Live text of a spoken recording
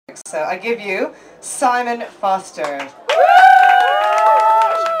So I give you Simon Foster.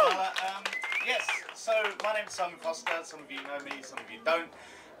 Yes, so my name's Simon Foster. Some of you know me, some of you don't.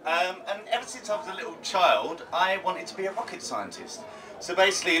 And ever since I was a little child, I wanted to be a rocket scientist. So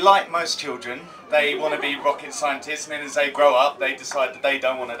basically, like most children, they want to be rocket scientists, and then as they grow up, they decide that they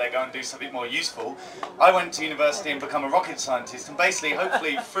don't want to, they go and do something more useful. I went to university and become a rocket scientist, and basically,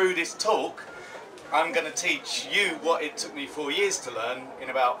 hopefully, through this talk, I'm going to teach you what it took me 4 years to learn in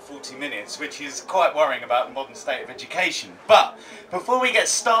about 40 minutes, which is quite worrying about the modern state of education. But before we get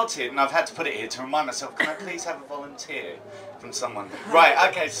started, and I've had to put it here to remind myself, can I please have a volunteer from someone? Right,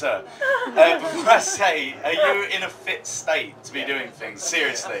 okay, sir. Before I say, are you in a fit state to be doing things?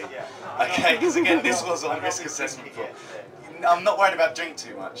 Seriously? Okay, because again, this was on risk assessment before. I'm not worried about drink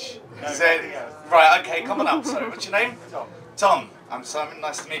too much. Right, okay, come on up. Sorry, what's your name? Tom. Tom. I'm Simon,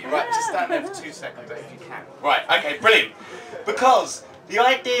 nice to meet you. Right, just stand there for 2 seconds if you can. Right, okay, brilliant. Because the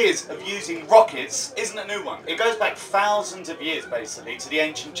ideas of using rockets isn't a new one. It goes back thousands of years, basically, to the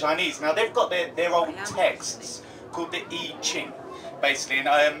ancient Chinese. Now, they've got their old texts called the I Ching, basically, and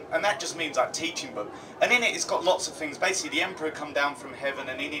that just means like teaching book. And in it, it's got lots of things. Basically, the emperor come down from heaven,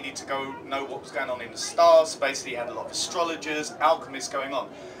 and he needed to go know what was going on in the stars. Basically, he had a lot of astrologers, alchemists going on.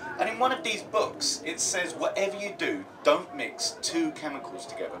 And in one of these books, it says, whatever you do, don't mix two chemicals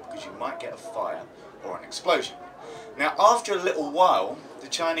together because you might get a fire or an explosion. Now, after a little while, the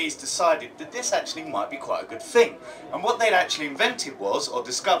Chinese decided that this actually might be quite a good thing. And what they'd actually invented was, or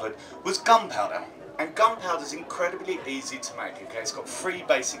discovered, was gunpowder. And gunpowder is incredibly easy to make, okay? It's got 3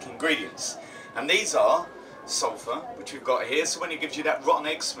 basic ingredients. And these are sulfur, which we've got here. So when it gives you that rotten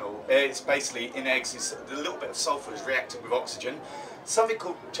egg smell, it's basically in eggs, a little bit of sulfur is reacted with oxygen. Something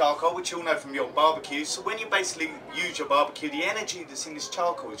called charcoal, which you all know from your barbecue. So when you basically use your barbecue, the energy that's in this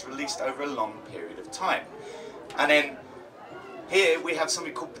charcoal is released over a long period of time. And then here we have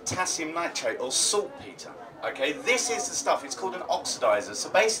something called potassium nitrate or saltpeter. Okay, this is the stuff, it's called an oxidizer.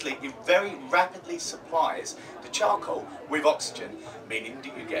 So basically it very rapidly supplies the charcoal with oxygen, meaning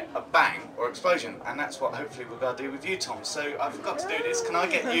that you get a bang or explosion. And that's what hopefully we're going to do with you, Tom. So I forgot to do this. Can I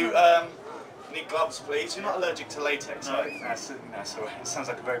get you need gloves, please? You're not allergic to latex, no. Right? That's all right. It sounds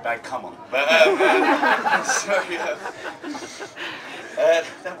like a very bad come on. But sorry,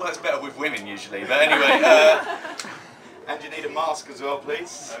 that works better with women usually. But anyway, and you need a mask as well,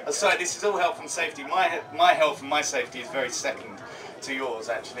 please. Okay. Sorry, this is all health and safety. My health and my safety is very second to yours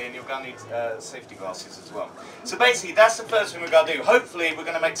actually, and you're going to need safety glasses as well. So basically, that's the first thing we're going to do. Hopefully, we're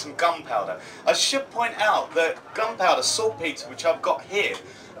going to make some gunpowder. I should point out that gunpowder, saltpeter, which I've got here,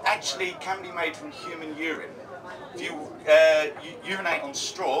 actually can be made from human urine. If you urinate on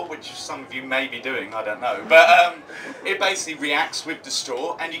straw, which some of you may be doing, I don't know, but it basically reacts with the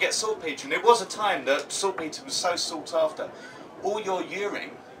straw and you get saltpeter. And there was a time that saltpeter was so sought after, all your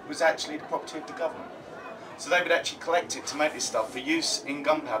urine was actually the property of the government. So they would actually collect it to make this stuff for use in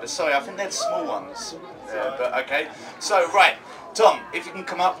gunpowder. Sorry, I think they're small ones, but okay. So, right, Tom, if you can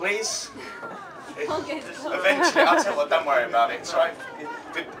come up, please. Eventually, I'll tell you what, don't worry about it, it's right.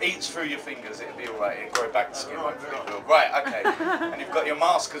 If it eats through your fingers, it'll be alright, it'll grow back the skin, hopefully it will. Right, okay, and you've got your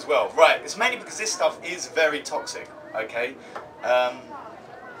mask as well. Right, it's mainly because this stuff is very toxic, okay?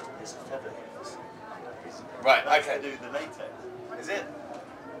 There's a feather here. Right, okay. To do the latex. Is it?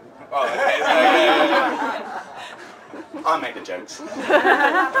 Oh, okay, yeah. I make the jokes.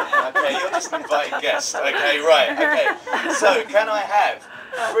 Okay, you're just an invited guest. Okay, right, okay. So, can I have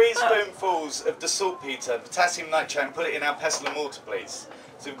 3 spoonfuls of the saltpeter, potassium nitrate, and put it in our pestle and mortar, please?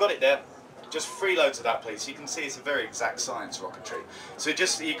 So we've got it there. Just 3 loads of that, please. So you can see it's a very exact science rocketry. So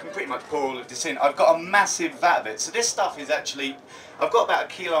just, you can pretty much pour all of this in. I've got a massive vat of it. So this stuff is actually, I've got about 1.5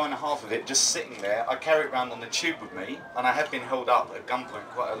 kilos of it just sitting there. I carry it around on the tube with me, and I have been held up at gunpoint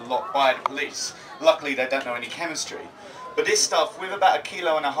quite a lot by the police. Luckily, they don't know any chemistry. But this stuff, with about 1.5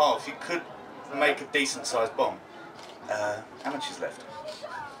 kilos, you could make a decent sized bomb. How much is left?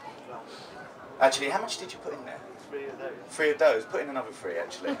 Actually, how much did you put in there? 3 of those. 3 of those. Put in another 3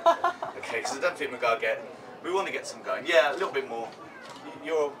 actually. Okay, because I don't think we're going to get. We want to get some going. Yeah, a little bit more.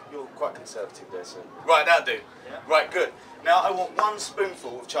 You're quite conservative there, so. Right, that'll do. Yeah. Right, good. Now I want 1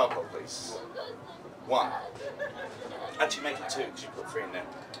 spoonful of charcoal, please. 1. Actually, make it 2 because you put 3 in there.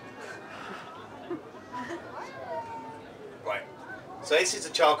 Right. So this is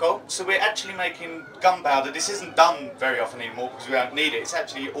the charcoal. So we're actually making gunpowder. This isn't done very often anymore because we don't need it. It's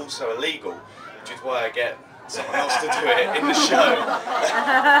actually also illegal, which is why I get someone else to do it in the show.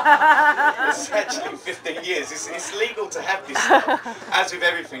 It's actually 15 years. It's legal to have this stuff. As with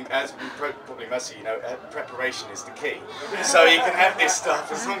everything, as probably most of you know, preparation is the key. So you can have this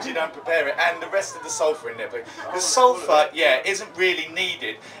stuff as long as you don't prepare it, and the rest of the sulfur in there. But the sulfur, yeah, isn't really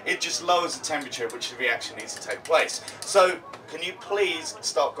needed. It just lowers the temperature at which the reaction needs to take place. So, can you please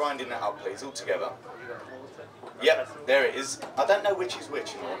start grinding that up, please, all together? Yep, there it is. I don't know which is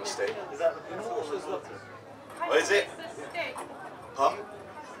which, in all honesty. Is that the what is it? Pardon?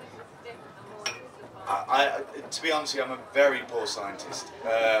 To be honest with you, I'm a very poor scientist.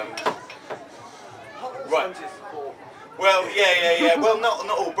 Right. Well, yeah. Well, not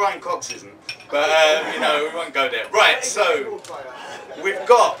all. Brian Cox isn't. But, you know, we won't go there. Right, so, we've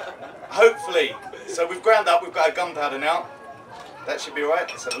got, hopefully, so we've ground up, we've got a gunpowder now. That should be alright.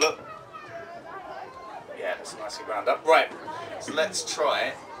 Let's have a look. Yeah, that's nicely ground up. Right, so let's try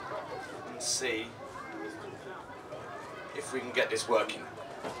it and see if we can get this working.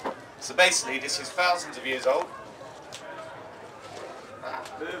 So basically, this is thousands of years old.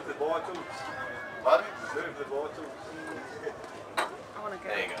 Move the bottle. Pardon? Move the bottle.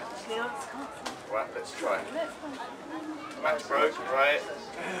 There you go. Right, let's try it. Match broke, right.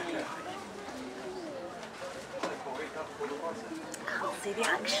 Can't see the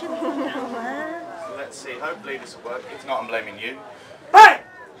action down there. So let's see, hopefully this will work. If not, I'm blaming you. Hey!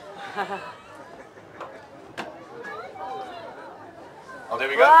 Oh, there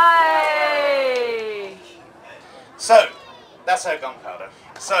we go. Right. So, that's our gunpowder.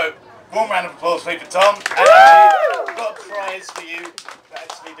 So, warm round of applause please for Tom. And we've got a prize for you for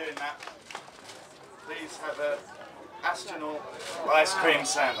actually doing that. Please have a astronaut ice cream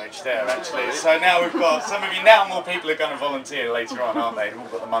sandwich there actually. So now we've got some of you, now more people are going to volunteer later on, aren't they? They've all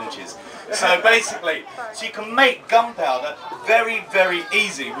got the munchies. So basically, so you can make gunpowder very, very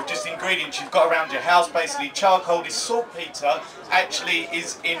easy with just ingredients you've got around your house. Basically, charcoal, this saltpeter actually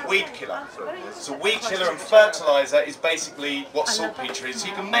is in weed killer. So weed killer and fertilizer is basically what saltpeter is. So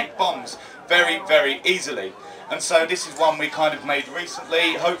you can make bombs very, very easily. And so this is one we kind of made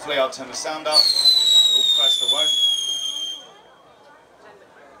recently. Hopefully I'll turn the sound up. Oh Christ, I won't.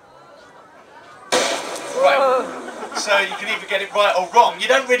 Right, so you can either get it right or wrong. You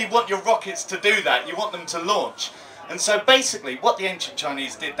don't really want your rockets to do that, you want them to launch. And so basically what the ancient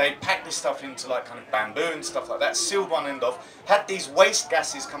Chinese did, they packed this stuff into like kind of bamboo and stuff like that, sealed one end off, had these waste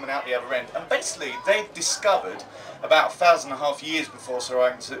gases coming out the other end, and basically they discovered about 1,500 years before Sir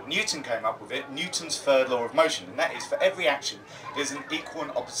Isaac Newton came up with it, Newton's third law of motion, and that is for every action there's an equal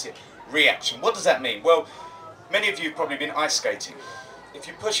and opposite reaction. What does that mean? Well, many of you have probably been ice skating. If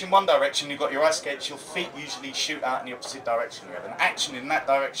you push in one direction, you've got your ice skates, your feet usually shoot out in the opposite direction. You have an action in that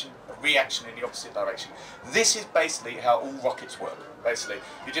direction, a reaction in the opposite direction. This is basically how all rockets work. Basically,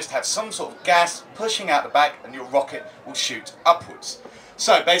 you just have some sort of gas pushing out the back and your rocket will shoot upwards.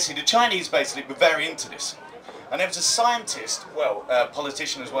 So basically, the Chinese basically were very into this. And there was a scientist, well, a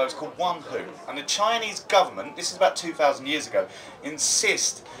politician as well, it was called Wan Hu. And the Chinese government, this is about 2,000 years ago,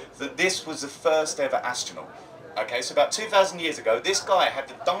 insist that this was the first ever astronaut. Okay, so about 2,000 years ago, this guy had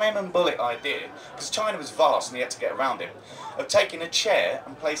the diamond bullet idea, because China was vast and he had to get around it, of taking a chair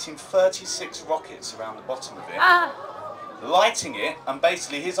and placing 36 rockets around the bottom of it, lighting it, and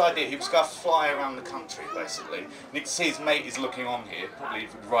basically his idea, he was going to fly around the country, basically. And you can see his mate is looking on here, probably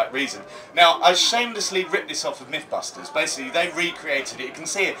for the right reason. Now, I shamelessly ripped this off of Mythbusters. Basically, they recreated it. You can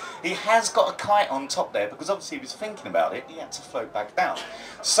see it. He has got a kite on top there, because obviously he was thinking about it. He had to float back down.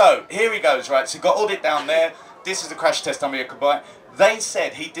 So, here he goes, right? So, got all it down there. This is the crash test dummy. Goodbye. They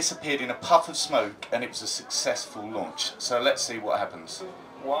said he disappeared in a puff of smoke, and it was a successful launch. So, let's see what happens.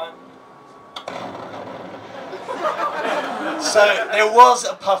 One. So there was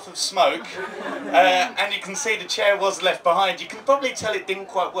a puff of smoke, and you can see the chair was left behind. You can probably tell it didn't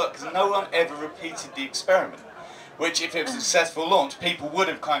quite work because no one ever repeated the experiment. Which, if it was a successful launch, people would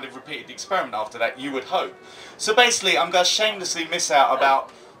have kind of repeated the experiment after that, you would hope. So basically, I'm going to shamelessly miss out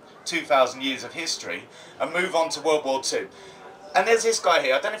about 2,000 years of history and move on to World War II. And there's this guy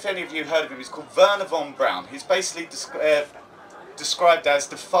here, I don't know if any of you heard of him, he's called Wernher von Braun. He's basically described as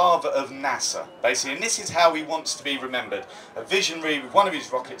the father of NASA, basically, and this is how he wants to be remembered. A visionary with one of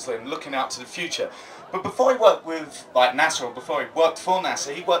his rockets looking out to the future. But before he worked with like NASA, or before he worked for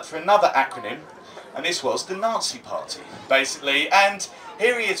NASA, he worked for another acronym, and this was the Nazi Party, basically. And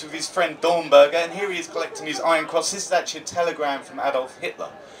here he is with his friend Dornberger, and here he is collecting his Iron Cross. This is actually a telegram from Adolf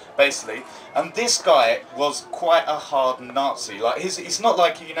Hitler, basically. And this guy was quite a hard Nazi. Like, it's not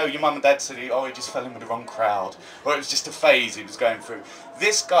like, you know, your mum and dad said, oh, he just fell in with the wrong crowd, or it was just a phase he was going through.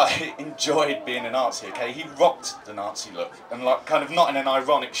 This guy enjoyed being a Nazi, okay? He rocked the Nazi look, and like, kind of not in an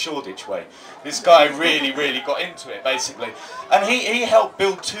ironic Shoreditch way. This guy really, really got into it, basically. And he helped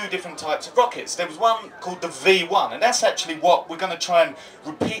build two different types of rockets. There was one called the V1, and that's actually what we're going to try and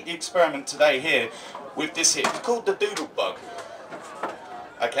repeat the experiment today here with this here. It's called the Doodle Bug.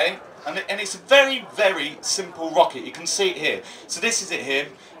 Okay, And it's a very, very simple rocket. You can see it here. So this is it here.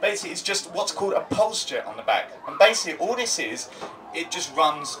 Basically, it's just what's called a pulse jet on the back. And basically, all this is, it just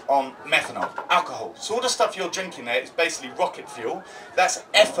runs on methanol, alcohol. So all the stuff you're drinking there is basically rocket fuel. That's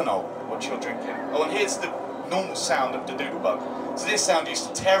ethanol, what you're drinking. Oh, and here's the normal sound of the doodlebug. So this sound used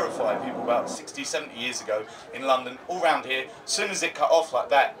to terrify people about 60, 70 years ago in London, all around here. As soon as it cut off like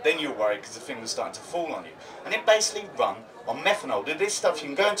that, then you're worried because the thing was starting to fall on you. And it basically run on methanol. This stuff, you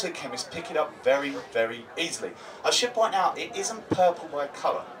can go into a chemist, pick it up very, very easily. I should point out, it isn't purple by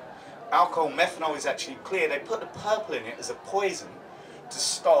colour. Alcohol, methanol is actually clear. They put the purple in it as a poison to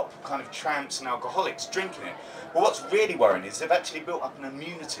stop kind of tramps and alcoholics drinking it. Well, what's really worrying is they've actually built up an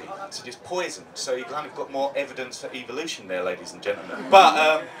immunity to this poison. So you kind of got more evidence for evolution there, ladies and gentlemen.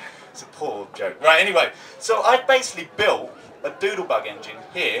 But it's a poor joke. Right, anyway, so I basically built a doodlebug engine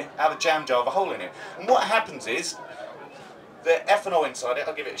here out of a jam jar with a hole in it. And what happens is, the ethanol inside it,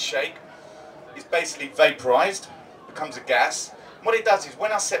 I'll give it a shake, is basically vaporised, becomes a gas. And what it does is,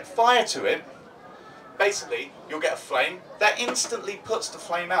 when I set fire to it, basically, you'll get a flame. That instantly puts the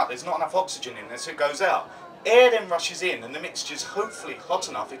flame out. There's not enough oxygen in there, so it goes out. Air then rushes in, and the mixture's hopefully hot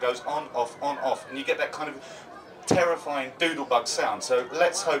enough, it goes on, off, and you get that kind of terrifying doodlebug sound. So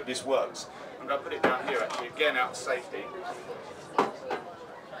let's hope this works. I'm going to put it down here, actually, again, out of safety.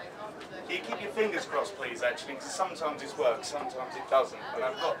 You keep your fingers crossed, please, actually, because sometimes this works, sometimes it doesn't. And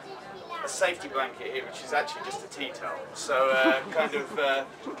I've got a safety blanket here, which is actually just a tea towel. So, and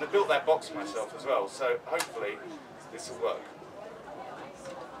I built that box myself as well, so hopefully this will work.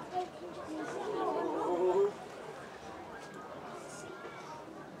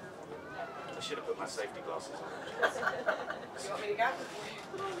 I should have put my safety glasses on. You want me to go?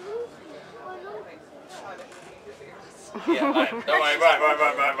 Yeah, right. Don't worry,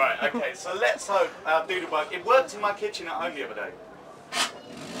 right. Okay, so let's hope our doodlebug. It worked in my kitchen at home the other day.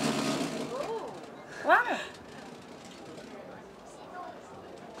 Wow.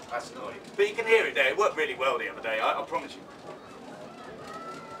 That's annoying. But you can hear it there. It worked really well the other day, I promise you.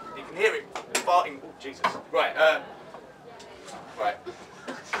 You can hear it farting. Oh, Jesus. Right, right.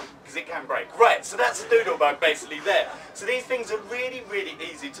 Because it can break. Right, so that's a doodlebug basically there. So these things are really, really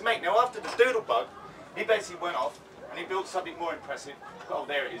easy to make. Now, after the doodlebug, he basically went off and he built something more impressive. Oh,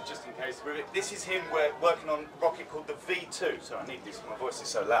 there it is, just in case. This is him working on a rocket called the V2. So I need this, my voice is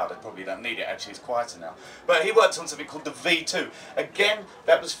so loud, I probably don't need it, actually, it's quieter now. But he worked on something called the V2. Again,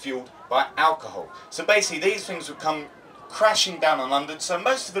 that was fueled by alcohol. So basically, these things would come crashing down on London, so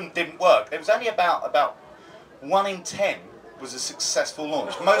most of them didn't work. There was only about 1 in 10 was a successful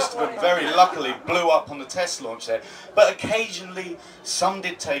launch. Most of them, very luckily, blew up on the test launch there. But occasionally, some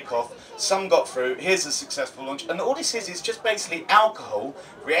did take off, some got through. Here's a successful launch. And all this is just basically alcohol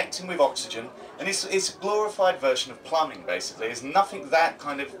reacting with oxygen. And it's a glorified version of plumbing, basically. There's nothing that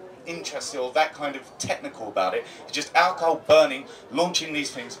kind of interesting or that kind of technical about it. It's just alcohol burning, launching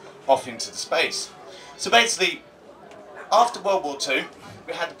these things off into the space. So basically, after World War II,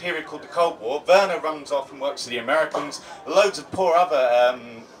 we had a period called the Cold War. Werner runs off and works for the Americans. Loads of poor other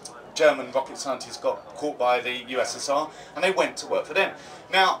German rocket scientists got caught by the USSR, and they went to work for them.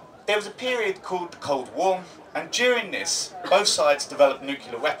 Now, there was a period called the Cold War, and during this, both sides developed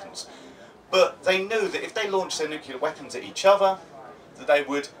nuclear weapons. But they knew that if they launched their nuclear weapons at each other, that they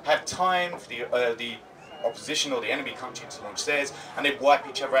would have time for the opposition or the enemy country to launch theirs, and they'd wipe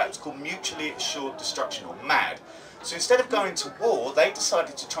each other out. It's called mutually assured destruction, or MAD. So instead of going to war, they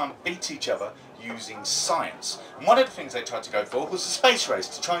decided to try and beat each other using science. And one of the things they tried to go for was a space race,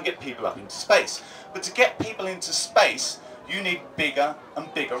 to try and get people up into space. But to get people into space, you need bigger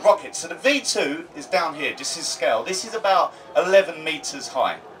and bigger rockets. So the V2 is down here, just his scale. This is about 11 meters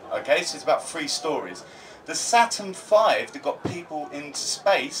high, okay? So it's about 3 stories. The Saturn V that got people into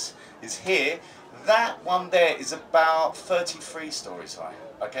space is here. That one there is about 33 stories high.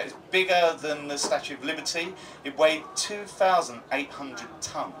 Okay, it's bigger than the Statue of Liberty. It weighed 2,800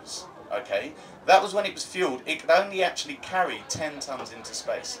 tons. Okay, that was when it was fueled. It could only actually carry 10 tons into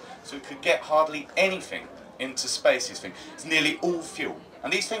space, so it could get hardly anything into space. This thing, it's nearly all fuel,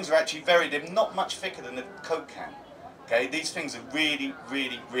 and these things are actually they're not much thicker than a Coke can. Okay, these things are really,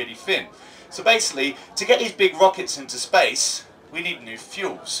 really, really thin. So basically, to get these big rockets into space, we need new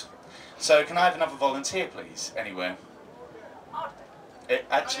fuels. So can I have another volunteer, please, anywhere?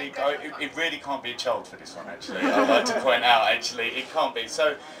 It really can't be a child for this one, actually. I'd like to point out, actually, it can't be.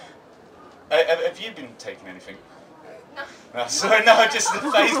 So, have you been taking anything? No. Sorry, no, just the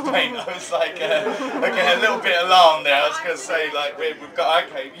face paint. I was like, okay, a little bit alarmed there. I was going to say, like, we've got,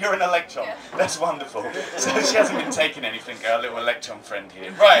 okay, you're an electron. Yeah. That's wonderful. So she hasn't been taking anything, our little electron friend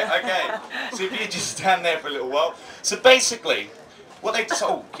here. Right, okay. So if you just stand there for a little while. So basically, what they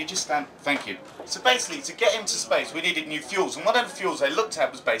decided, oh, can you just stand, thank you. So basically, to get into space, we needed new fuels, and one of the fuels they looked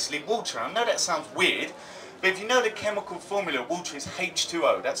at was basically water. I know that sounds weird, but if you know the chemical formula, water is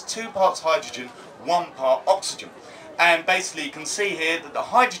H2O. That's 2 parts hydrogen, 1 part oxygen. And basically you can see here that the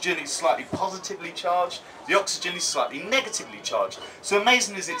hydrogen is slightly positively charged, the oxygen is slightly negatively charged. So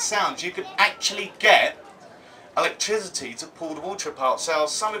amazing as it sounds, you could actually get electricity to pull the water apart. So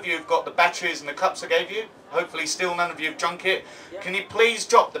some of you have got the batteries and the cups I gave you. Hopefully still none of you have drunk it. Can you please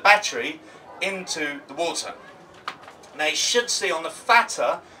drop the battery into the water? Now you should see on the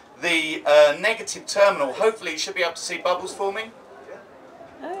fatter, the negative terminal, hopefully you should be able to see bubbles forming.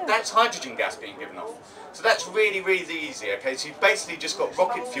 That's hydrogen gas being given off. So that's really, really easy, okay? So you've basically just got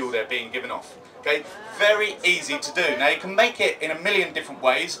rocket fuel there being given off, okay? Very easy to do. Now you can make it in a million different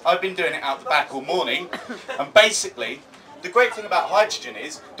ways. I've been doing it out the back all morning, and basically, the great thing about hydrogen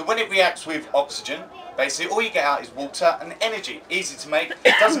is that when it reacts with oxygen, basically all you get out is water and energy. Easy to make,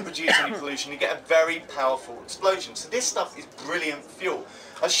 it doesn't produce any pollution, you get a very powerful explosion. So this stuff is brilliant fuel.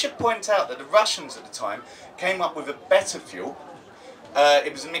 I should point out that the Russians at the time came up with a better fuel.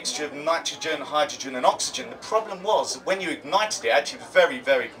 It was a mixture of nitrogen, hydrogen and oxygen. The problem was that when you ignited it, actually it was very,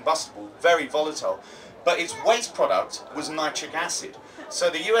 very combustible, very volatile. But its waste product was nitric acid. So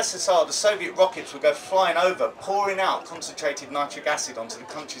the USSR, the Soviet rockets would go flying over, pouring out concentrated nitric acid onto the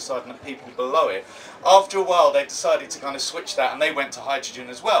countryside and the people below it. After a while they decided to kind of switch that and they went to hydrogen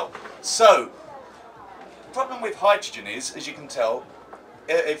as well. So, the problem with hydrogen is, as you can tell,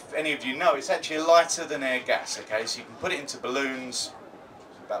 if any of you know, it's actually lighter than air gas, okay? So you can put it into balloons,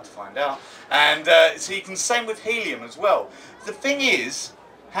 about to find out, and so you can, same with helium as well. The thing is,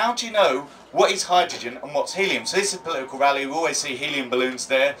 how do you know what is hydrogen and what's helium? So this is a political rally, we always see helium balloons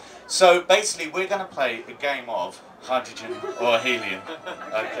there. So basically we're going to play a game of hydrogen or helium,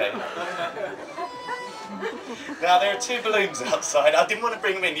 okay? Now there are 2 balloons outside, I didn't want to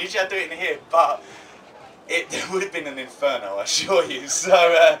bring them in, usually I do it in here, but it would have been an inferno, I assure you.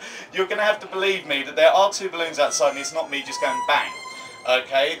 So you're going to have to believe me that there are 2 balloons outside and it's not me just going bang.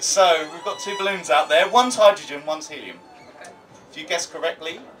 Okay, so we've got 2 balloons out there, one's hydrogen, one's helium. If you guess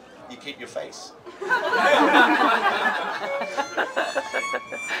correctly, you keep your face. If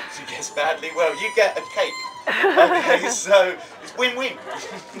you guess badly, well, you get a cake. Okay, so it's win-win.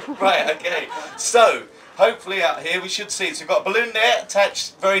 Right, okay. So, hopefully out here we should see it. So we've got a balloon there,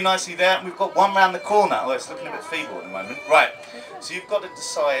 attached very nicely there, and we've got one round the corner. Oh, it's looking a bit feeble at the moment. Right, so you've got to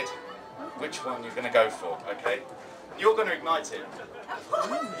decide which one you're going to go for, okay? You're going to ignite it.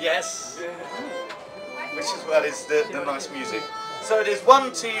 Yes. Which is well is the nice music. So there's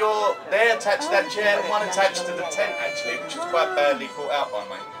one to your there attached to that chair and one attached to the tent actually, which is quite badly thought out by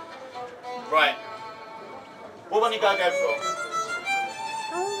me. Right. What one you gotta go for?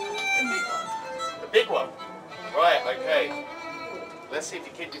 The big one. Right, okay. Let's see if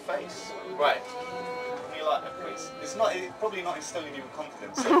you keep your face. Right. Can you like that, please? It's probably not instilling you with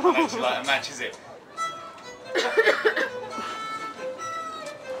confidence, so you can't actually like a match, is it?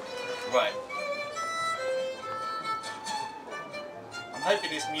 Right. I'm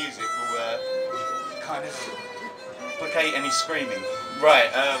hoping this music will kind of placate any screaming. Right,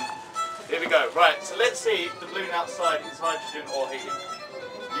 here we go. Right, so let's see if the balloon outside is hydrogen or helium.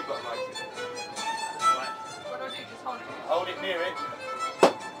 You've got hydrogen. Right. What do I do? Just hold it? Hold it near it.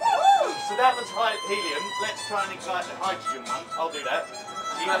 So that was helium. Let's try and ignite the hydrogen one. I'll do that.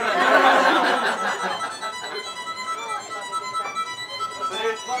 So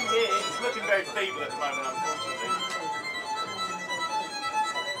there's one here. It's looking very feeble at the moment, unfortunately.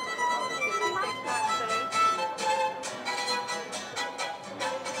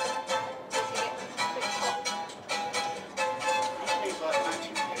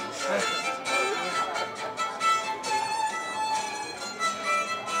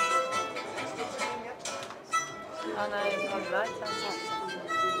 Oh no, it's on light.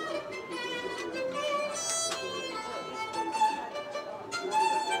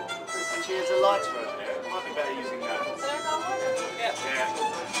 Actually, there's a lighter over there. It might be better using that. Yeah.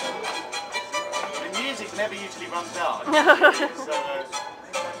 The music never usually runs out. So,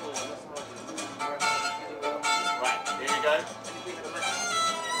 right, here we go.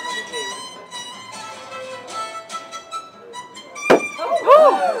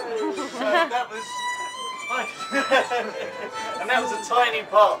 So that was and that was a tiny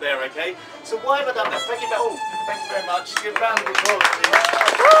part there, okay? So why have I done that? Thank you very much. Give a round of applause, please.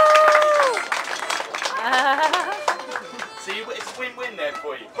 So it's a win-win there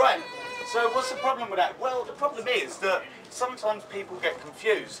for you. Right, so what's the problem with that? Well, the problem is that sometimes people get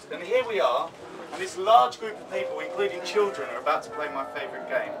confused. And here we are, and this large group of people, including children, are about to play my favourite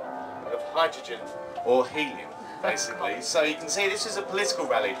game of hydrogen or helium. basically. So you can see this is a political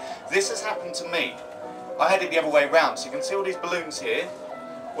rally. This has happened to me. I had it the other way around, so you can see all these balloons here.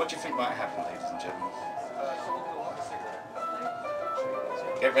 What do you think might happen, ladies and gentlemen?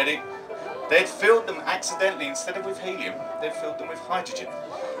 Get ready. They'd filled them accidentally, instead of with helium, they'd filled them with hydrogen.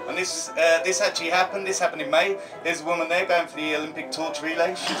 And this actually happened. This happened in May. There's a woman there going for the Olympic torch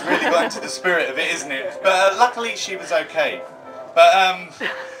relay. She's really got into the spirit of it, isn't it? But luckily she was okay. But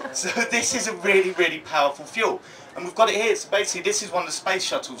so this is a really, really powerful fuel. And we've got it here. So basically this is one of the space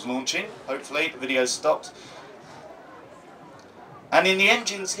shuttles launching. Hopefully the video's stopped. And in the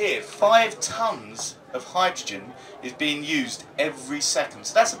engines here, 5 tons of hydrogen is being used every second.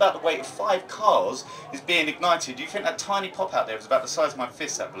 So that's about the weight of 5 cars is being ignited. You think that tiny pop out there is about the size of my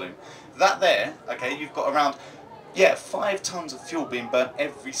fist, that balloon? That there, okay, you've got around, 5 tons of fuel being burnt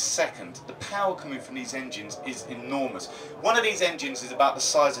every second. The power coming from these engines is enormous. One of these engines is about the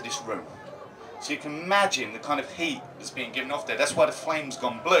size of this room. So you can imagine the kind of heat that's being given off there. That's why the flame's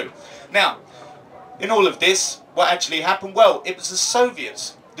gone blue. Now, in all of this, what actually happened? Well, it was the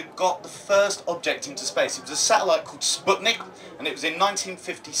Soviets that got the first object into space. It was a satellite called Sputnik, and it was in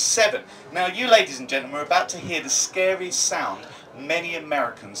 1957. Now, you ladies and gentlemen are about to hear the scariest sound many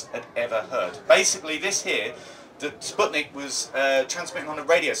Americans had ever heard. Basically, this here, the Sputnik was transmitting on a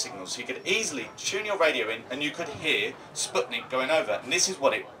radio signal, so you could easily tune your radio in and you could hear Sputnik going over. And this is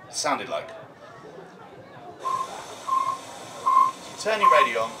what it sounded like. If you turn your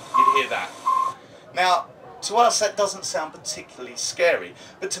radio on, you'd hear that. Now, to us that doesn't sound particularly scary,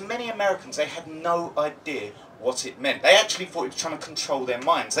 but to many Americans they had no idea what it meant. They actually thought it was trying to control their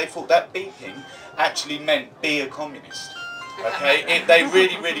minds. They thought that beeping actually meant be a communist. Okay, they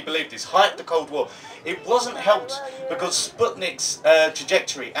really, really believed this. Height of the Cold War. It wasn't helped because Sputnik's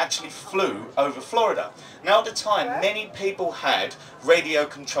trajectory actually flew over Florida. Now at the time, many people had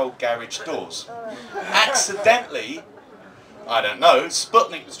radio-controlled garage doors. Accidentally, I don't know,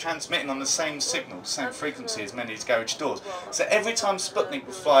 Sputnik was transmitting on the same signal, the same frequency as many of these garage doors. So every time Sputnik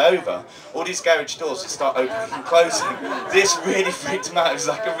would fly over, all these garage doors would start opening and closing. This really freaked them out. It was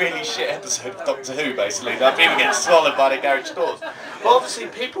like a really shit episode of Doctor Who, basically. That people get swallowed by their garage doors. But obviously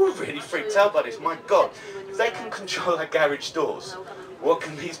people were really freaked out by this. My God, if they can control their garage doors, what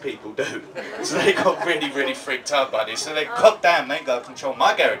can these people do? So they got really, really freaked out by this. So they, God damn, they ain't got to control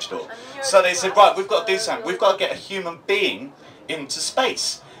my garage door. So they said, right, we've got to do something. We've got to get a human being into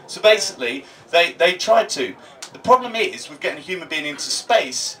space. So basically, they tried to. The problem is, with getting a human being into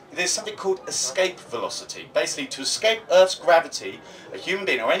space, there's something called escape velocity. Basically, to escape Earth's gravity, a human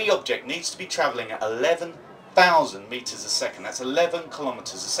being or any object needs to be travelling at 11,000 meters a second. That's 11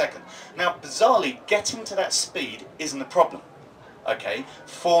 kilometers a second. Now, bizarrely, getting to that speed isn't a problem. Okay,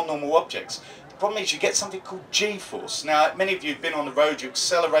 for normal objects. The problem is you get something called G-force. Now, many of you have been on the road, you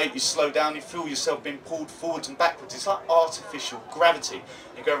accelerate, you slow down, you feel yourself being pulled forwards and backwards. It's like artificial gravity.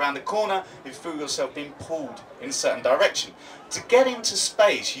 You go around the corner, you feel yourself being pulled in a certain direction. To get into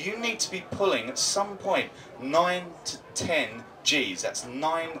space, you need to be pulling at some point 9 to 10 Gs. That's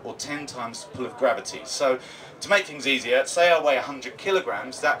 9 or 10 times the pull of gravity. So, to make things easier, say I weigh 100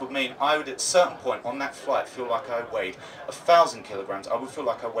 kilograms, that would mean I would at a certain point on that flight feel like I weighed 1,000 kilograms. I would feel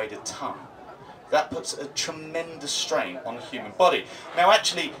like I weighed a ton. That puts a tremendous strain on the human body. Now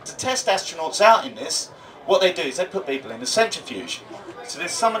actually, to test astronauts out in this, what they do is they put people in a centrifuge. So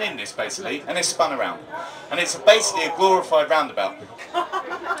there's someone in this basically, and they're spun around. And it's basically a glorified roundabout.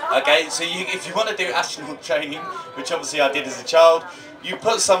 Okay, so if you want to do astronaut training, which obviously I did as a child, you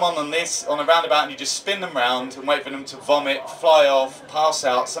put someone on this, on a roundabout, and you just spin them round and wait for them to vomit, fly off, pass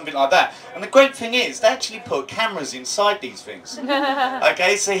out, something like that. And the great thing is, they actually put cameras inside these things.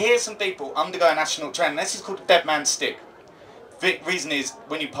 Okay, so here's some people undergoing astronaut training. This is called a dead man's stick. The reason is,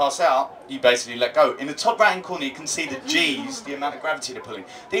 when you pass out, you basically let go. In the top right-hand corner, you can see the G's, the amount of gravity they're pulling.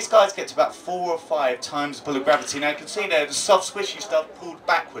 These guys get to about 4 or 5 times the pull of gravity. Now you can see there, the soft, squishy stuff pulled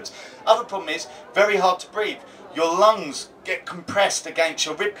backwards. Other problem is, very hard to breathe. Your lungs get compressed against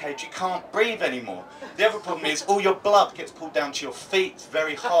your ribcage, you can't breathe anymore. The other problem is all your blood gets pulled down to your feet, it's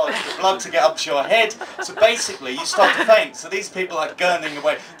very hard for the blood to get up to your head, so basically you start to faint. So these people are gurning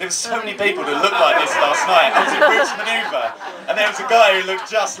away. There were so many people that looked like this last night. I was in Bruce Manoeuvre, and there was a guy who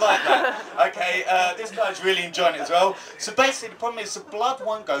looked just like that. Okay, this guy's really enjoying it as well. So basically the problem is the blood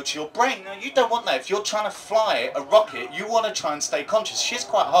won't go to your brain. Now you don't want that. If you're trying to fly a rocket, you want to try and stay conscious. She's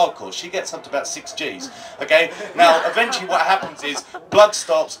quite hardcore, she gets up to about 6 Gs. Okay, now eventually what happens is blood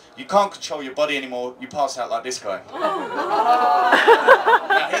stops, you can't control your body anymore, you pass out like this guy.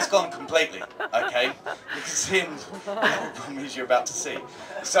 Now he's gone completely, okay? You can see him, the problem is you're about to see.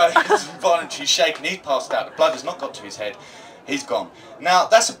 So he's involuntarily shaking, he's passed out, the blood has not got to his head, he's gone. Now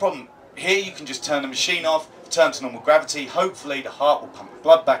that's a problem. Here you can just turn the machine off, return to normal gravity. Hopefully the heart will pump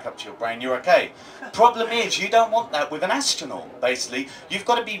blood back up to your brain, you're okay. Problem is, you don't want that with an astronaut, basically. You've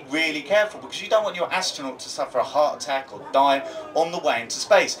got to be really careful because you don't want your astronaut to suffer a heart attack or die on the way into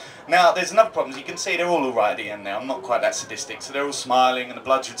space. Now, there's another problem. You can see they're all alright at the end now. I'm not quite that sadistic. So they're all smiling and the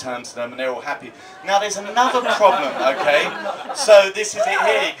blood's returned to them and they're all happy. Now, there's another problem, okay? So this is it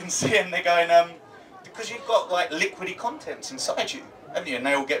here. You can see them, they're going, because you've got like liquidy contents inside you, haven't you? And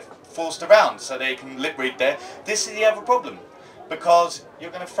they all get forced around so they can lip read there. This is the other problem, because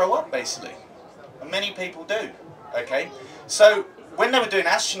you're going to throw up basically, and many people do. Okay, so when they were doing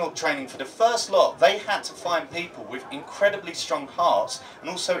astronaut training for the first lot, they had to find people with incredibly strong hearts and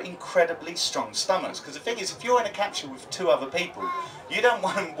also incredibly strong stomachs. Because the thing is, if you're in a capsule with 2 other people, you don't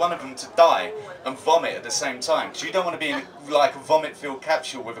want one of them to die and vomit at the same time. Because you don't want to be in like a vomit-filled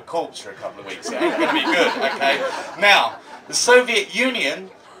capsule with a corpse for a couple of weeks. It ain't going to be good. Okay. Now, the Soviet Union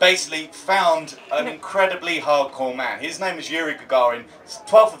basically found an incredibly hardcore man. His name is Yuri Gagarin. It's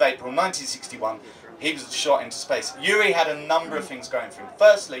 12th of April 1961. He was shot into space. Yuri had a number of things going for him.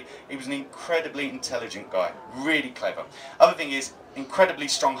 Firstly, he was an incredibly intelligent guy, really clever. Other thing is, incredibly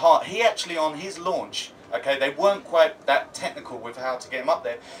strong heart. He actually, on his launch, okay, they weren't quite that technical with how to get him up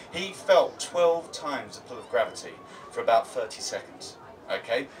there. He felt 12 times the pull of gravity for about 30 seconds.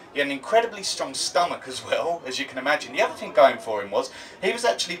 Okay, he had an incredibly strong stomach as well, as you can imagine. The other thing going for him was, he was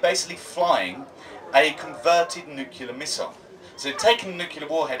actually basically flying a converted nuclear missile. So they'd taken a nuclear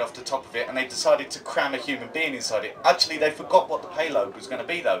warhead off the top of it and they decided to cram a human being inside it. Actually, they forgot what the payload was going to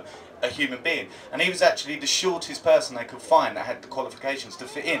be though, a human being. And he was actually the shortest person they could find that had the qualifications to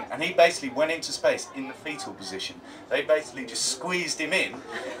fit in. And he basically went into space in the fetal position. They basically just squeezed him in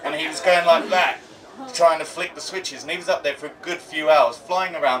and he was going like that, trying to flick the switches, and he was up there for a good few hours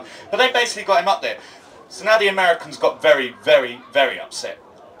flying around, but they basically got him up there. So now the Americans got very, very, very upset.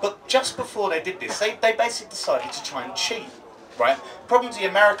 But just before they did this, they basically decided to try and cheat, right? The problems the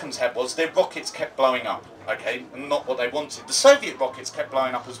Americans had was their rockets kept blowing up, okay, and not what they wanted. The Soviet rockets kept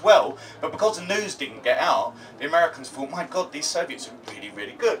blowing up as well, but because the news didn't get out, the Americans thought, my God, these Soviets are really,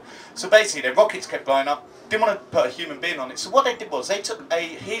 really good. So basically their rockets kept blowing up, didn't want to put a human being on it, so what they did was they took a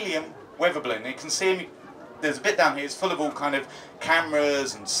helium weather balloon. You can see there's a bit down here, it's full of all kind of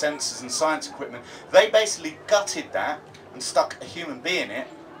cameras and sensors and science equipment. They basically gutted that and stuck a human being in it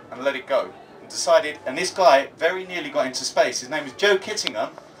and let it go. And decided, and this guy very nearly got into space. His name is Joe Kittinger,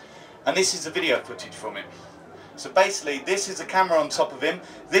 and this is the video footage from him. So basically, this is a camera on top of him.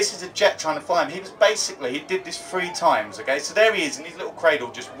 This is a jet trying to fly him. He did this 3 times, okay? So there he is in his little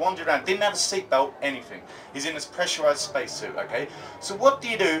cradle, just wandered around. Didn't have a seatbelt, anything. He's in this pressurized spacesuit, okay? So what do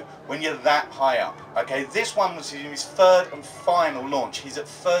you do when you're that high up, okay? This one was his 3rd and final launch. He's at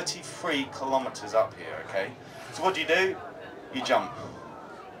 33 kilometers up here, okay? So what do? You jump.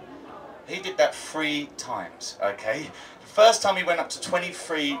 He did that 3 times, okay? First time he went up to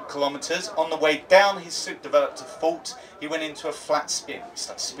 23 kilometers. On the way down, his suit developed a fault. He went into a flat spin. He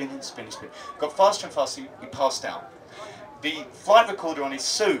started spinning, spinning, spinning. Got faster and faster, he passed out. The flight recorder on his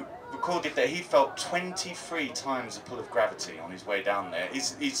suit recorded that he felt 23 times the pull of gravity on his way down there.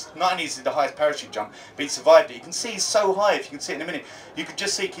 He's not only is he the highest parachute jump, but he survived it. You can see he's so high, if you can see it in a minute. You can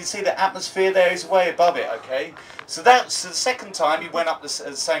just see, you can see the atmosphere there is way above it, okay? So that's the second time he went up the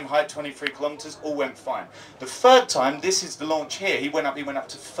same height, 23 kilometers, all went fine. The 3rd time, this is the launch here, he went up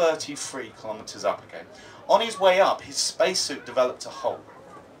to 33 kilometers up, okay? On his way up, his spacesuit developed a hole.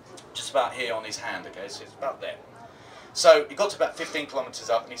 Just about here on his hand, okay? So it's about there. So he got to about 15 kilometers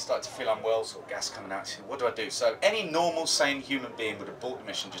up and he started to feel unwell, sort of gas coming out. He said, what do I do? So any normal, sane human being would have bought the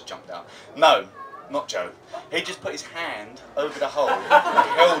mission and just jumped out. No, not Joe. He just put his hand over the hole,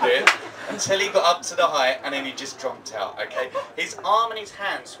 held it until he got up to the height, and then he just jumped out, okay? His arm and his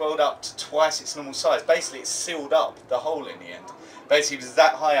hand swelled up to twice its normal size. Basically, it sealed up the hole in the end. Basically, he was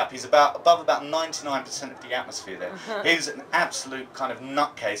that high up. He's above about 99% of the atmosphere there. He was an absolute kind of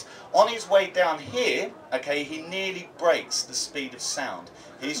nutcase. On his way down here, okay, he nearly breaks the speed of sound.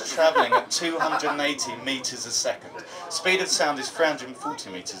 He's travelling at 280 meters a second. Speed of sound is 340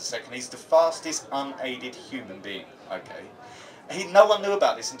 meters a second. He's the fastest unaided human being, okay? No one knew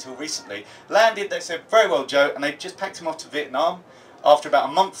about this until recently. Landed, they said, very well, Joe, and they just packed him off to Vietnam. After about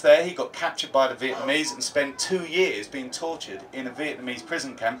a month there, he got captured by the Vietnamese and spent 2 years being tortured in a Vietnamese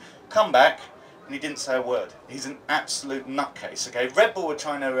prison camp. Come back, and he didn't say a word. He's an absolute nutcase, okay? Red Bull are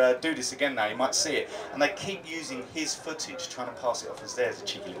trying to do this again now, you might see it. And they keep using his footage, trying to pass it off as theirs, the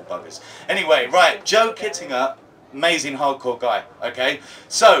cheeky little buggers. Anyway, right, Joe Kittinger, amazing hardcore guy, okay?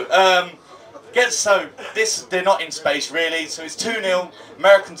 So, They're not in space really, so it's 2-0.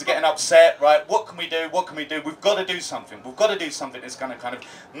 Americans are getting upset, right? What can we do? What can we do? We've got to do something. We've got to do something that's going to kind of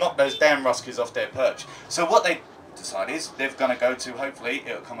knock those damn Ruskies off their perch. So what they decide is they're going to go to, hopefully,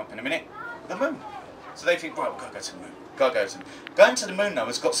 it'll come up in a minute, the moon. So they think, right, we've got to go to the moon. Going to the moon, though,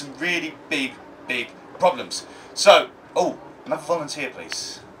 has got some really big problems. So, another volunteer,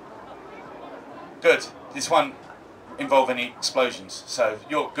 please. Good. This one involve any explosions, so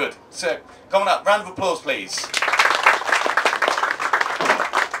you're good. So, come on up. Round of applause, please.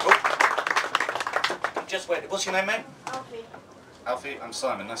 Just wait. What's your name, mate? Alfie. Alfie, I'm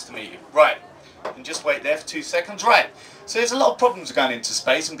Simon. Nice to meet you. Right. And just wait there for 2 seconds. Right. So there's a lot of problems going into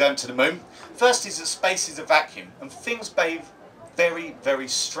space and going to the moon. First is that space is a vacuum, and things behave very, very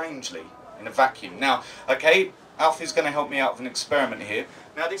strangely in a vacuum. Now, okay, Alfie's going to help me out with an experiment here.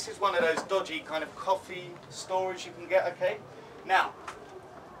 Now, this is one of those dodgy kind of coffee stores you can get, okay? Now,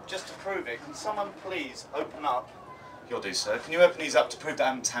 just to prove it, can someone please open up? You'll do, sir. Can you open these up to prove that I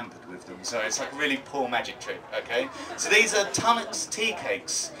haven't tampered with them? So it's like a really poor magic trick, okay? So these are Tunnock's tea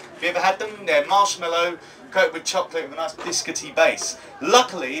cakes. Have you ever had them? They're marshmallow, coated with chocolate with a nice biscuity base.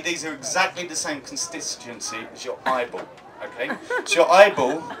 Luckily, these are exactly the same constituency as your eyeball, okay? So your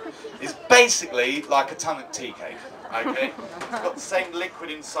eyeball is basically like a Tunnock tea cake, okay? It's got the same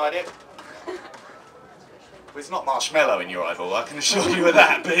liquid inside it. Well, it's not marshmallow in your eyeball, I can assure you of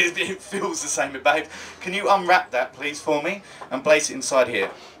that, but it feels the same, it behaves. Can you unwrap that, please, for me, and place it inside here?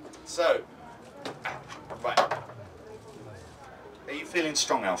 So, right. Are you feeling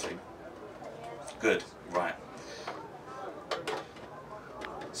strong, Alfie? Good, right.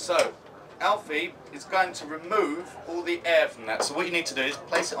 So, Alfie is going to remove all the air from that. So what you need to do is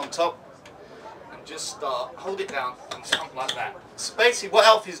place it on top and just hold it down and pump like that. So basically what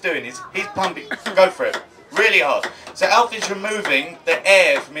Alfie's doing is he's pumping, go for it. Really hard. So Alfie's removing the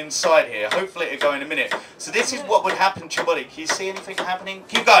air from inside here. Hopefully it'll go in a minute. So this is what would happen to your body. Can you see anything happening?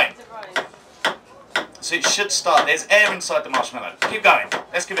 Keep going. So it should start. There's air inside the marshmallow. Keep going.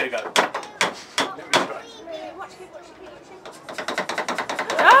 Let's give it a go.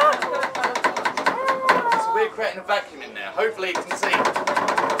 So we're creating a vacuum in there. Hopefully you can see. I've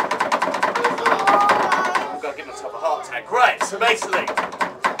got to give myself a heart attack. Right, so basically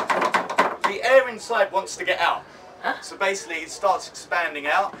the air inside wants to get out. So basically it starts expanding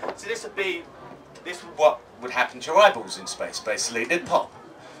out. So this is what would happen to your eyeballs in space, basically. They'd pop.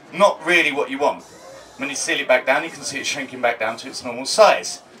 Not really what you want. When you seal it back down, you can see it shrinking back down to its normal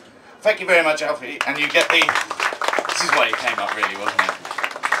size. Thank you very much, Alfie. And you get the... This is why it came up really, wasn't it?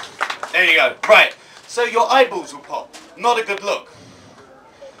 There you go. Right. So your eyeballs will pop. Not a good look.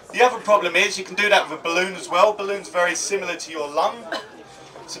 The other problem is you can do that with a balloon as well. Balloon's very similar to your lung.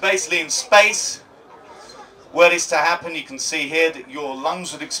 So basically in space, were this to happen, you can see here that your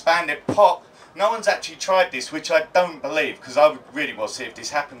lungs would expand, they'd pop. No one's actually tried this, which I don't believe, because I would really want to see if this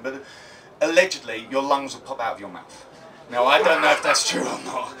happened, but allegedly your lungs will pop out of your mouth. Now I don't know if that's true or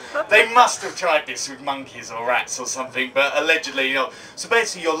not. They must have tried this with monkeys or rats or something, but allegedly, you know. So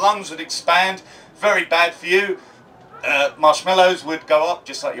basically your lungs would expand, very bad for you. Marshmallows would go up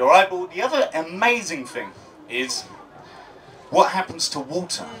just like your eyeball. The other amazing thing is what happens to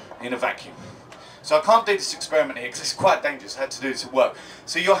water in a vacuum. So I can't do this experiment here because it's quite dangerous. I had to do this at work.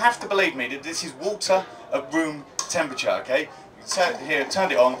 So you'll have to believe me that this is water at room temperature, okay? Here,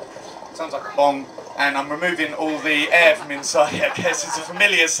 turned it on. Sounds like a bong. And I'm removing all the air from inside. I guess it's a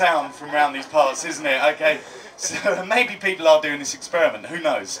familiar sound from around these parts, isn't it? Okay. So maybe people are doing this experiment. Who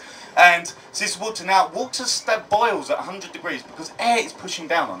knows? And so this water now, water boils at 100 degrees because air is pushing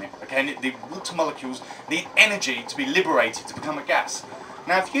down on it. Okay, and the water molecules need energy to be liberated to become a gas.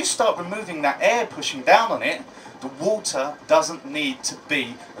 Now, if you start removing that air pushing down on it, the water doesn't need to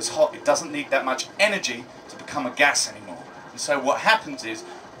be as hot. It doesn't need that much energy to become a gas anymore. And so what happens is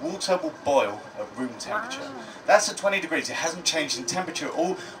water will boil at room temperature. Wow. That's at 20 degrees. It hasn't changed in temperature.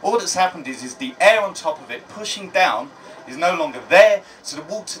 All that's happened is the air on top of it pushing down is no longer there, so the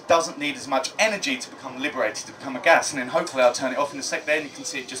water doesn't need as much energy to become liberated, to become a gas. And then hopefully I'll turn it off in a sec there and you can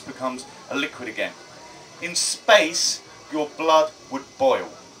see it just becomes a liquid again. In space, your blood would boil.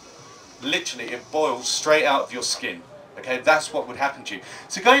 Literally, it boils straight out of your skin. Okay, that's what would happen to you.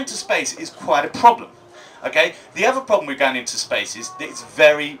 So going to space is quite a problem. Okay, the other problem with going into space is that it's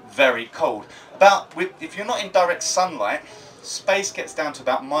very, very cold. If you're not in direct sunlight, space gets down to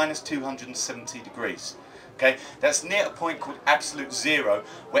about minus 270 degrees. Okay, that's near a point called absolute zero,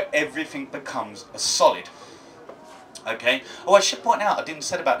 where everything becomes a solid. Okay. Oh, I should point out, I didn't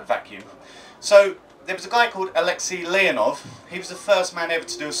say about the vacuum. So there was a guy called Alexei Leonov. He was the first man ever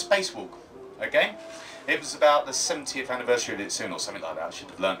to do a spacewalk. Okay, It was about the 70th anniversary of it soon or something like that. I should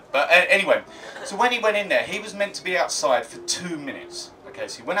have learned. But anyway, so when he went in there, he was meant to be outside for 2 minutes. Okay,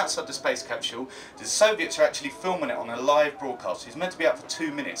 so he went outside the space capsule. The Soviets are actually filming it on a live broadcast. He's meant to be out for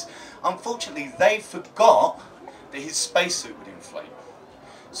 2 minutes. Unfortunately, they forgot that his spacesuit would inflate.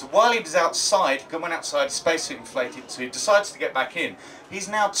 So while he was outside, went outside, his spacesuit inflated, so he decides to get back in. He's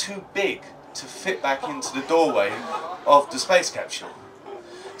now too big to fit back into the doorway of the space capsule.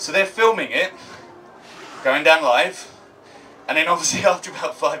 So they're filming it, going down live, and then obviously after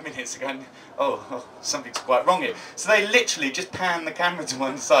about 5 minutes they're going, oh, something's quite wrong here. So they literally just pan the camera to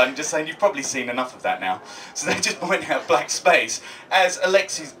one side and just saying, you've probably seen enough of that now. So they just went out black space as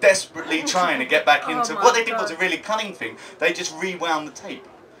Alexi's desperately trying to get back into... What they did was a really cunning thing. They just rewound the tape.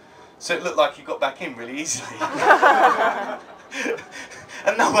 So it looked like he got back in really easily.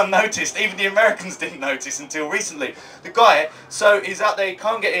 And no one noticed, even the Americans didn't notice until recently. The guy, so he's out there, he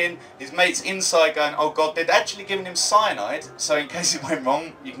can't get in, his mate's inside going, oh God, they'd actually given him cyanide, so in case it went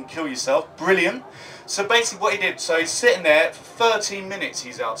wrong, you can kill yourself. Brilliant. So basically what he did, so he's sitting there, for 13 minutes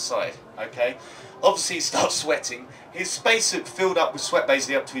he's outside, okay? Obviously he starts sweating. His spacesuit filled up with sweat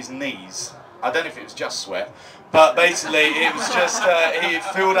basically up to his knees. I don't know if it was just sweat, but basically it was just, he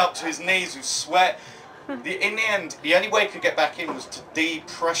filled up to his knees with sweat. In the end, the only way he could get back in was to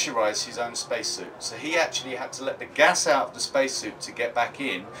depressurise his own spacesuit. So he actually had to let the gas out of the spacesuit to get back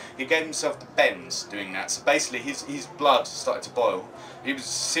in. He gave himself the bends doing that. So basically his blood started to boil. He was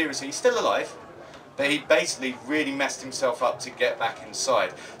seriously, he's still alive, but he basically really messed himself up to get back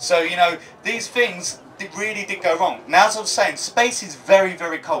inside. So, you know, these things really did go wrong. Now, as I was saying, space is very,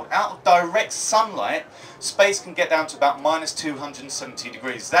 very cold. Out of direct sunlight, space can get down to about minus 270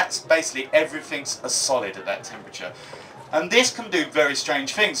 degrees. That's basically everything's a solid at that temperature. And this can do very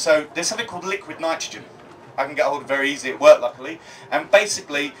strange things. So there's something called liquid nitrogen. I can get hold of very easy at work, luckily. And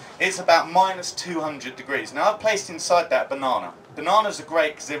basically, it's about minus 200 degrees. Now, I've placed inside that banana. Bananas are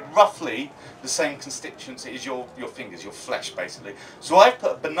great because they're roughly the same constituency as your fingers, your flesh, basically. So I've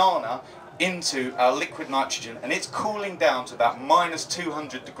put a banana into our liquid nitrogen and it's cooling down to about minus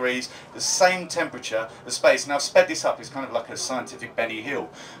 200 degrees, the same temperature as space. Now I've sped this up, it's kind of like a scientific Benny Hill,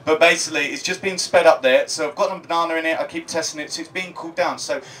 but basically it's just been sped up there. So I've got a banana in it, I keep testing it, so it's being cooled down.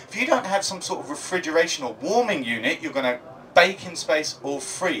 So if you don't have some sort of refrigeration or warming unit, you're going to bake in space or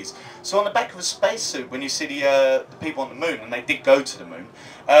freeze. So on the back of a spacesuit, when you see the people on the moon, and they did go to the moon,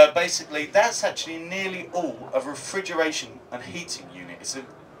 basically that's actually nearly all a refrigeration and heating unit. It's a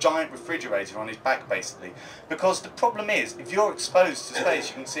giant refrigerator on his back, basically, because the problem is, if you're exposed to space,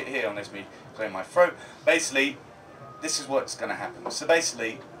 you can sit here and there's me clearing my throat, basically this is what's going to happen. So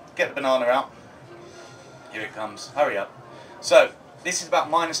basically, get the banana out, here it comes, hurry up. So this is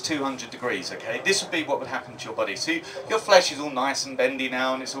about minus 200 degrees, okay? This would be what would happen to your body. So your flesh is all nice and bendy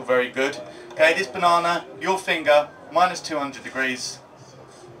now and it's all very good. Okay, this banana, your finger, minus 200 degrees.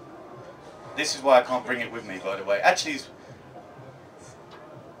 This is why I can't bring it with me, by the way. Actually,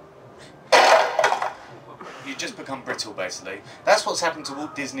 you just become brittle, basically. That's what's happened to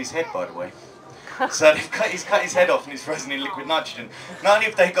Walt Disney's head, by the way. So he's cut his head off and he's frozen in liquid nitrogen. Not only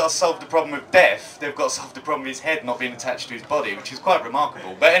have they got to solve the problem of death, they've got to solve the problem of his head not being attached to his body, which is quite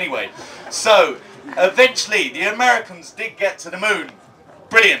remarkable. But anyway, so eventually the Americans did get to the moon.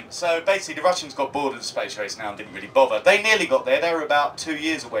 Brilliant. So basically the Russians got bored of the space race now and didn't really bother. They nearly got there. They were about 2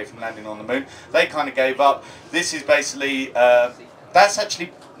 years away from landing on the moon. They kind of gave up. This is basically...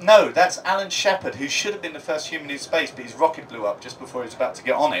 that's Alan Shepard, who should have been the first human in space, but his rocket blew up just before he was about to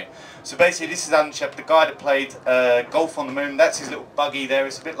get on it. So basically this is Alan Shepard, the guy that played golf on the moon. That's his little buggy there.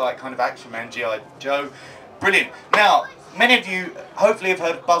 It's a bit like kind of Action Man, G.I. Joe. Brilliant. Now, many of you hopefully have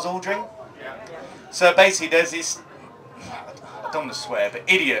heard of Buzz Aldrin. Yeah. So basically there's this, I don't want to swear, but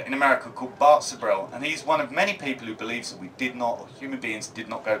idiot in America called Bart Sibrel, and he's one of many people who believes that we did not, or human beings did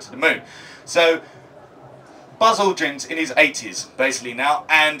not go to the moon. So Buzz Aldrin's in his 80s, basically now,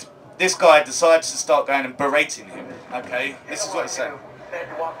 and this guy decides to start going and berating him, okay? This is what he's saying. Said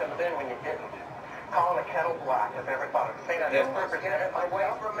you walked in the bin when you didn't. Calling a kettle black if everybody say that misrepresented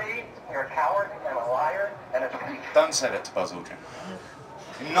away from me. You're a coward and a liar and a... Don't say that to Buzz Aldrin.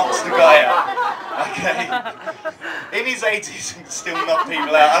 He knocks the guy out, okay? In his 80s, he can still knock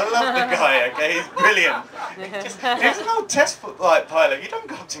people out. I love the guy, okay? He's brilliant. There's an old test flight pilot. You don't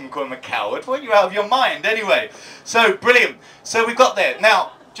go up to him and call him a coward. What, are you out of your mind? Anyway, so brilliant. So we got there.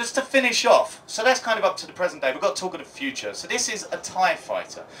 Now, just to finish off, so that's kind of up to the present day. We've got to talk of the future. So this is a TIE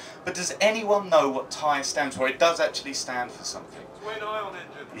fighter. But does anyone know what TIE stands for? It does actually stand for something. Twin ion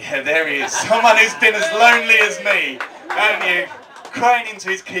engine. Yeah, there he is. Someone who's been as lonely as me, haven't you? Crying into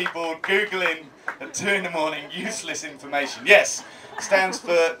his keyboard, Googling at 2 in the morning, useless information. Yes, stands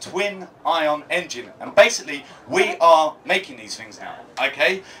for twin ion engine, and basically we are making these things now.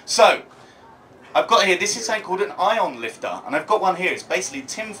 Okay, so I've got here, this is something called an ion lifter, and I've got one here. It's basically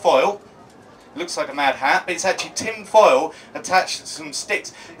tin foil. It looks like a mad hat, but it's actually tin foil attached to some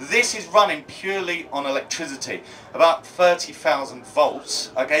sticks. This is running purely on electricity, about 30,000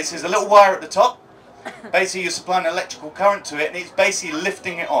 volts. Okay, so there's a little wire at the top. Basically, you're supplying electrical current to it, and it's basically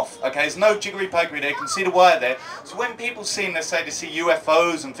lifting it off. Okay, there's no jiggery pokery there. You can see the wire there. So when people see, they say they see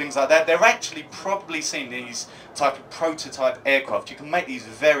UFOs and things like that, they're actually probably seeing these type of prototype aircraft. You can make these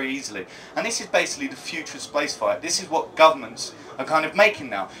very easily, and this is basically the future of spaceflight. This is what governments are kind of making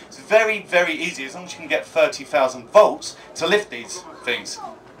now. It's very, very easy as long as you can get 30,000 volts to lift these things.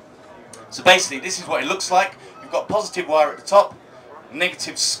 So basically, this is what it looks like. You've got positive wire at the top,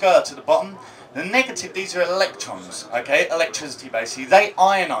 negative skirt at the bottom. The negative, these are electrons, okay, electricity basically. They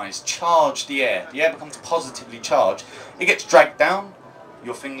ionize, charge the air. The air becomes positively charged. It gets dragged down,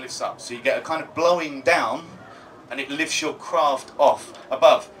 your thing lifts up. So you get a kind of blowing down, and it lifts your craft off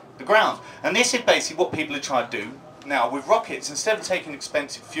above the ground. And this is basically what people are trying to do now with rockets. Instead of taking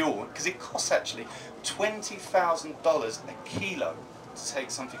expensive fuel, because it costs actually $20,000 a kilo to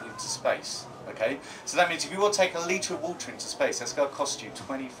take something into space. Okay, so that means if you want to take a litre of water into space, that's going to cost you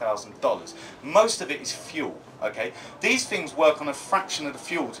 $20,000. Most of it is fuel. Okay, these things work on a fraction of the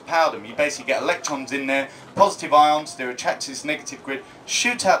fuel to power them. You basically get electrons in there, positive ions, they're attracted to this negative grid,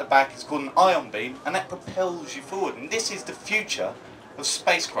 shoot out the back, it's called an ion beam, and that propels you forward. And this is the future of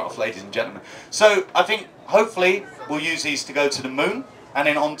spacecraft, ladies and gentlemen. So I think hopefully we'll use these to go to the moon and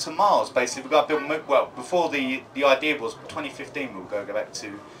then on to Mars. Basically, we've got to build, well, before the idea was 2015 we'll go back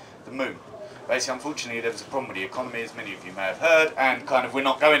to the moon. Basically, unfortunately, there was a problem with the economy, as many of you may have heard, and kind of we're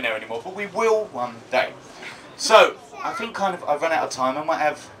not going there anymore, but we will one day. So, I think kind of I've run out of time. I might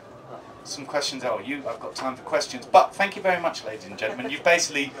have some questions. Oh, I've got time for questions. But thank you very much, ladies and gentlemen. You've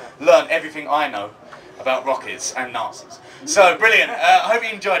basically learned everything I know about rockets and Nazis. So, brilliant. I hope you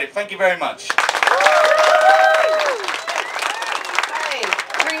enjoyed it. Thank you very much. Hey,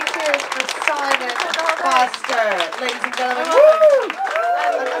 3 cheers for Simon Foster, ladies and gentlemen. Woo!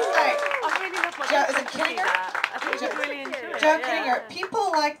 Joe, is it Kinninger? I think it's really into it. Joe Kinninger, people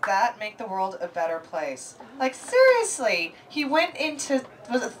like that make the world a better place. Like, seriously, he went into,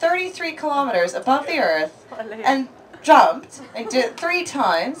 was it 33 kilometers above the earth and jumped and did it 3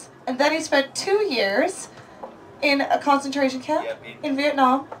 times, and then he spent 2 years in a concentration camp in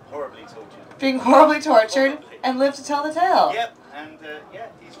Vietnam. Horribly tortured. Being horribly tortured and lived to tell the tale. Yep, and yeah,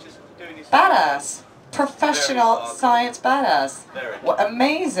 he's just doing his Badass. Professional science badass. What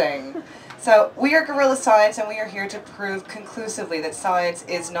amazing. So we are Guerilla Science, and we are here to prove conclusively that science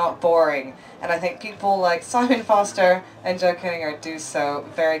is not boring. And I think people like Simon Foster and Joe Kinninger do so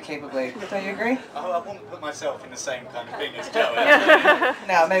very capably. Don't you agree? Oh, I wouldn't put myself in the same kind of thing as Joe.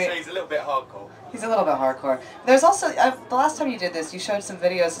 No, maybe. He's a little bit hardcore. He's a little bit hardcore. There's also, the last time you did this, you showed some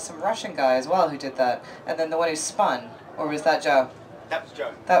videos of some Russian guy as well who did that. And then the one who spun. Or was that Joe? That was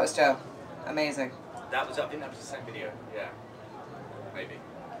Joe. That was Joe. Amazing. That was, I think that was the same video. Yeah. Maybe.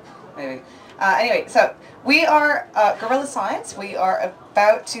 Maybe. Anyway, so we are Guerilla Science. We are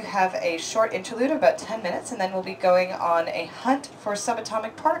about to have a short interlude of about 10 minutes, and then we'll be going on a hunt for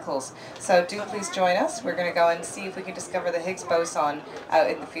subatomic particles. So do please join us. We're going to go and see if we can discover the Higgs boson out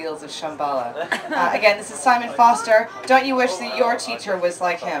in the fields of Shambala. Again, this is Simon Foster. Don't you wish that your teacher was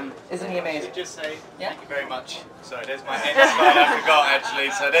like him? Isn't he amazing? Just say thank you very much. Sorry, there's my end slide. I forgot actually.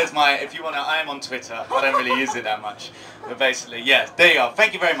 So there's my, if you want to, I am on Twitter. I don't really use it that much. But basically, yeah, there you are.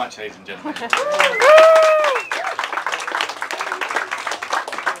 Thank you very much, ladies and gentlemen.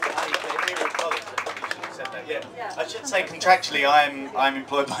 I should say contractually I'm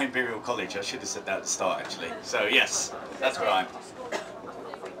employed by Imperial College. I should have said that at the start actually. So yes, that's where I am.